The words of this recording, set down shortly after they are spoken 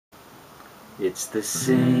It's the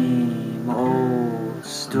same old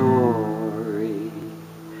story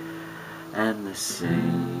and the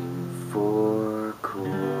same four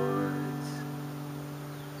chords.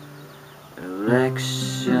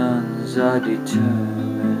 Elections are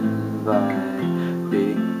determined by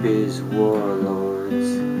big biz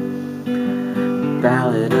warlords.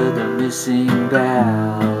 Ballad of the missing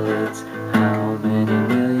ballots. How many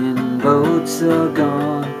million votes are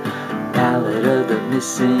gone? Ballad of the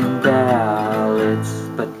missing ballots.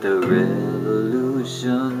 But the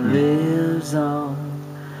revolution lives on.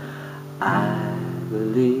 I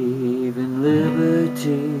believe in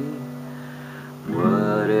liberty.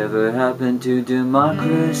 Whatever happened to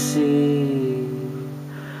democracy?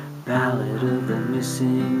 Ballad of the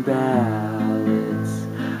missing ballots.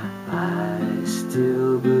 I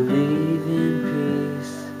still believe in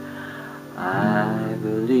peace. I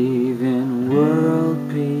believe in world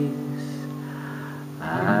peace.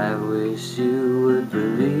 I wish you would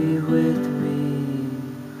believe with me.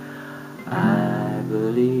 I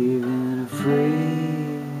believe in a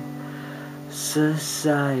free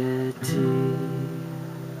society.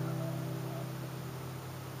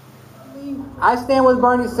 I stand with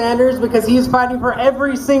Bernie Sanders because he's fighting for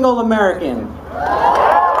every single American.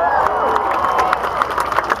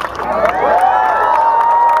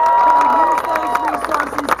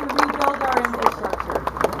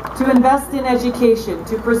 To invest in education,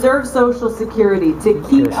 to preserve Social Security, to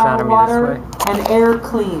keep our water and air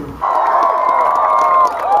clean.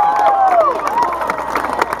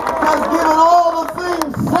 Because given all the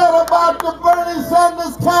things said about the Bernie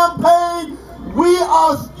Sanders campaign, we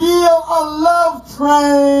are still a love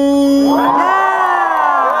train. And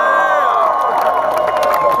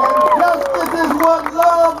justice is what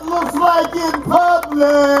love looks like in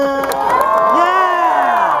public.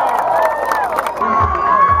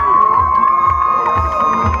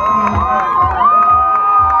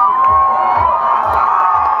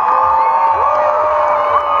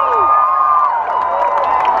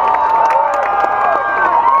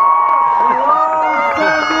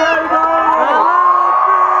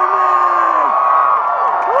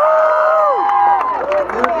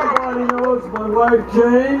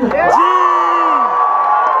 Jane, my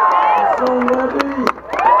son Webby,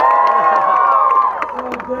 my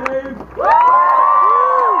son Dave,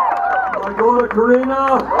 my daughter Karina,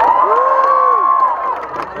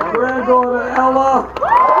 my granddaughter Ella,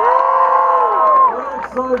 my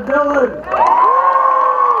grandson Dylan.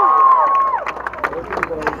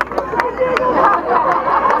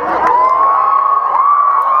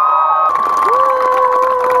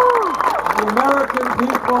 The American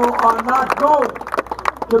people are not going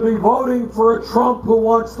to be voting for a Trump who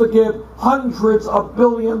wants to give hundreds of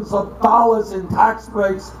billions of dollars in tax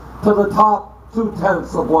breaks to the top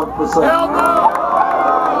 0.2%.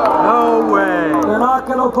 No way! They're not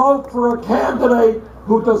going to vote for a candidate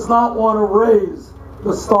who does not want to raise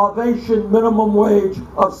the starvation minimum wage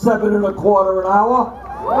of $7.25 an hour.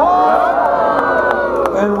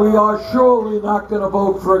 And we are surely not going to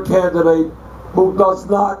vote for a candidate who does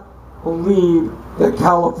not believe that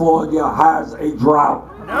California has a drought.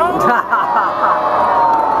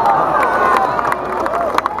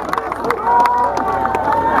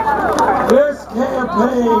 This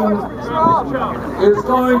campaign is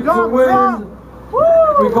going to win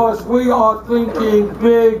because we are thinking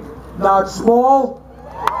big, not small.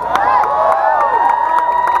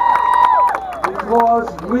 Because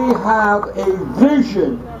we have a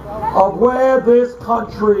vision of where this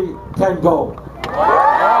country can go.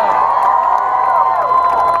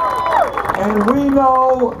 And we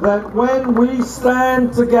know that when we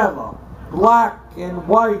stand together, black and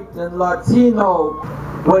white and Latino,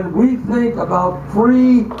 when we think about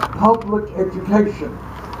free public education,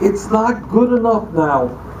 it's not good enough now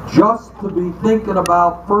just to be thinking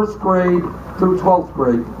about first grade through 12th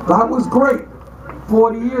grade. That was great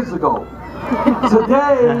 40 years ago.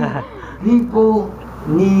 Today, people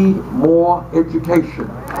need more education.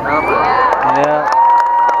 Yeah.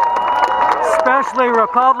 Especially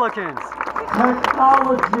Republicans.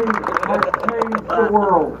 Technology has changed the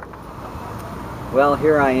world. Well,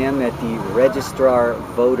 here I am at the Registrar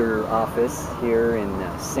Voter Office here in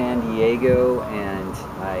San Diego, and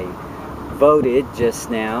I voted just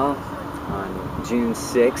now on June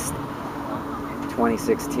 6th,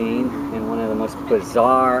 2016, in one of the most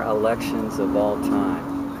bizarre elections of all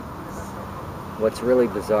time. What's really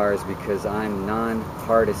bizarre is because I'm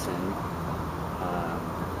non-partisan,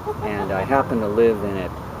 and I happen to live in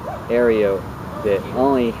an area that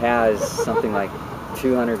only has something like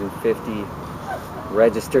 250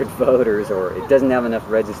 registered voters, or it doesn't have enough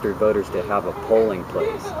registered voters to have a polling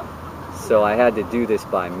place. So I had to do this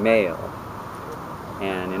by mail.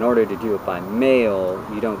 And in order to do it by mail,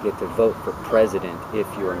 you don't get to vote for president if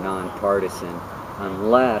you're nonpartisan,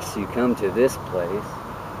 unless you come to this place,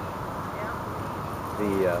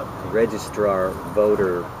 the registrar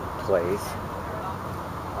voter place,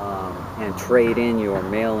 and trade in your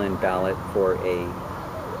mail-in ballot for a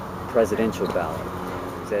presidential ballot.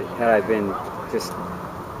 Had I been just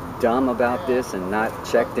dumb about this and not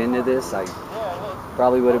checked into this, I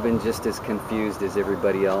probably would have been just as confused as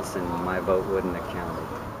everybody else, and my vote wouldn't have counted.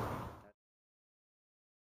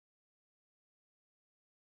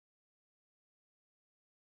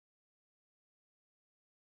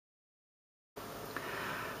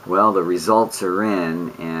 Well, the results are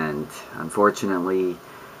in, and unfortunately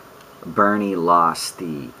Bernie lost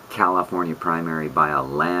the California primary by a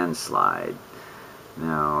landslide.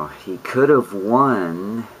 Now, he could have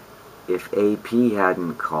won if AP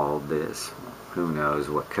hadn't called this. Who knows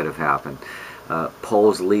what could have happened.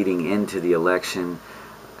 Polls leading into the election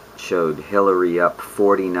showed Hillary up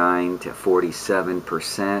 49 to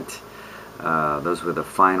 47%. Those were the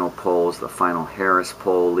final polls, the final Harris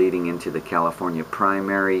poll leading into the California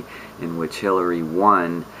primary, in which Hillary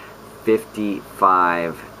won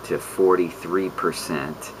 55 to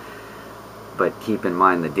 43%. But keep in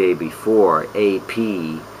mind, the day before, AP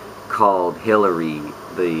called Hillary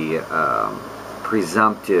the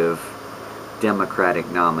presumptive Democratic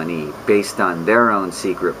nominee based on their own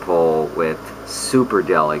secret poll with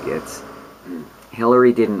superdelegates.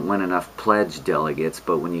 Hillary didn't win enough pledged delegates,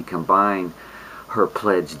 but when you combine her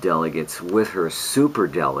pledged delegates with her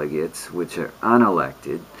superdelegates, which are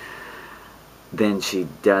unelected, then she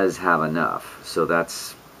does have enough. So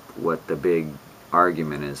that's what the big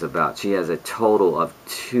argument is about. She has a total of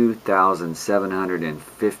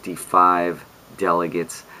 2,755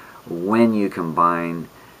 delegates when you combine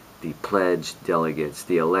the pledged delegates,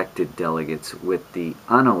 the elected delegates, with the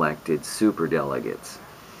unelected superdelegates.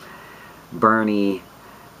 Bernie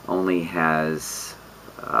only has,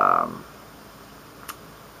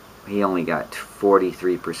 he only got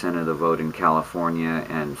 43% of the vote in California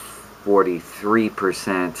and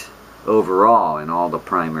 43% overall in all the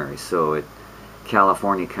primaries. So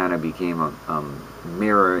California kind of became a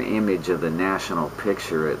mirror image of the national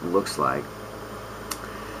picture, it looks like.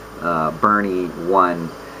 Bernie won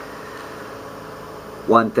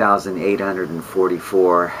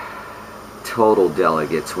 1,844 total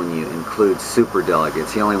delegates when you include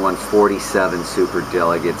superdelegates. He only won 47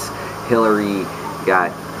 superdelegates. Hillary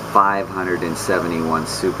got 571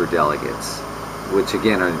 superdelegates, which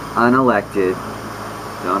again are unelected.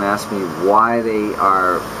 Don't ask me why they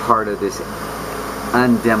are part of this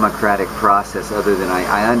undemocratic process, other than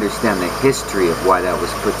I understand the history of why that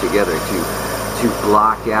was put together to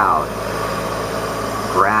block out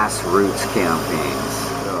grassroots campaigns.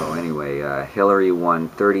 So anyway, Hillary won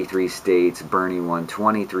 33 states, Bernie won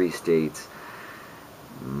 23 states.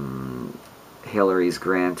 Hillary's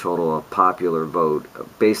grand total of popular vote,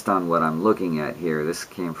 based on what I'm looking at here, this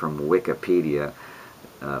came from Wikipedia,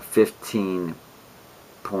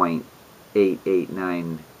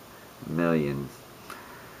 15.889 million.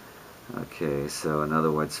 Okay, so in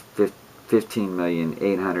other words,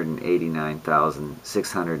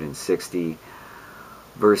 15,889,660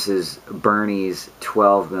 versus Bernie's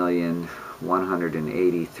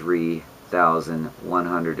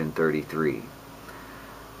 12,183,133.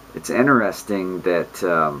 It's interesting that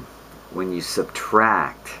when you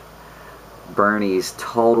subtract Bernie's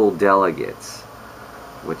total delegates,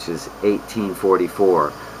 which is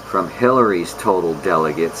 1844, from Hillary's total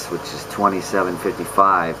delegates, which is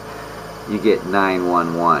 2755, you get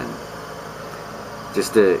 911.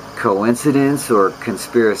 Just a coincidence or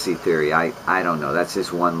conspiracy theory? I don't know. That's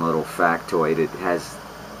just one little factoid. It has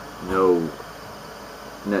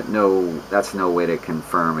that's no way to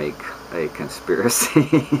confirm a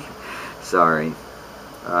conspiracy. Sorry.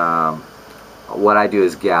 What I do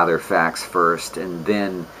is gather facts first and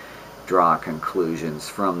then draw conclusions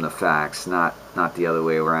from the facts, not the other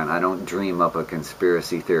way around. I don't dream up a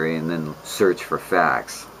conspiracy theory and then search for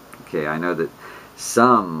facts. Okay, I know that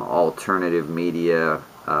some alternative media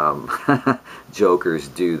jokers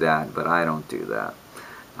do that, but I don't do that.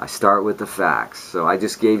 I start with the facts. So I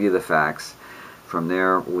just gave you the facts. From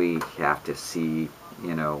there, we have to see,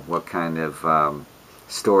 you know, what kind of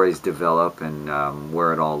stories develop and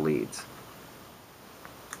where it all leads.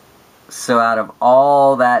 So out of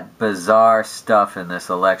all that bizarre stuff in this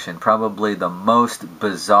election, probably the most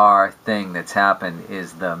bizarre thing that's happened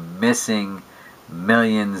is the missing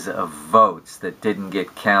millions of votes that didn't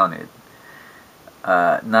get counted.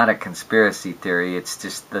 Not a conspiracy theory, it's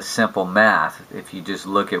just the simple math. If you just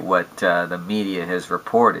look at what the media has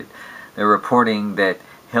reported, they're reporting that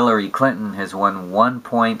Hillary Clinton has won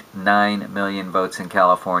 1.9 million votes in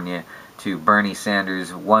California to Bernie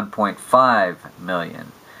Sanders' 1.5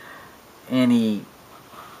 million. Any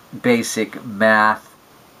basic math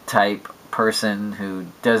type person who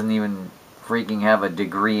doesn't even freaking have a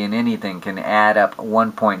degree in anything can add up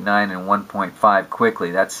 1.9 and 1.5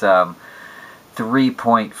 quickly. That's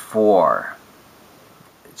 3.4.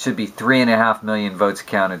 It should be 3.5 million votes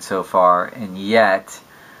counted so far, and yet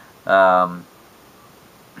they're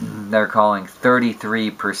calling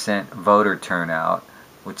 33% voter turnout,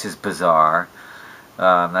 which is bizarre.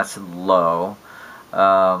 That's low.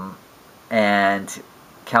 And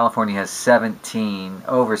California has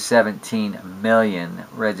over 17 million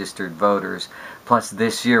registered voters. Plus,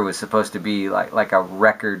 this year was supposed to be like a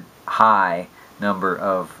record high number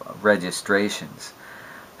of registrations.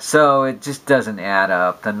 So it just doesn't add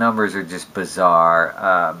up. The numbers are just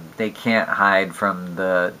bizarre. They can't hide from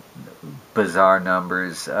the bizarre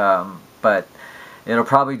numbers, but it'll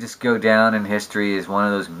probably just go down in history as one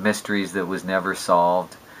of those mysteries that was never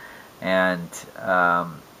solved. And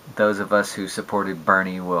those of us who supported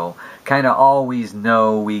Bernie will kind of always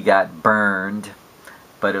know we got burned,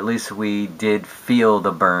 but at least we did feel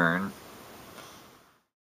the burn.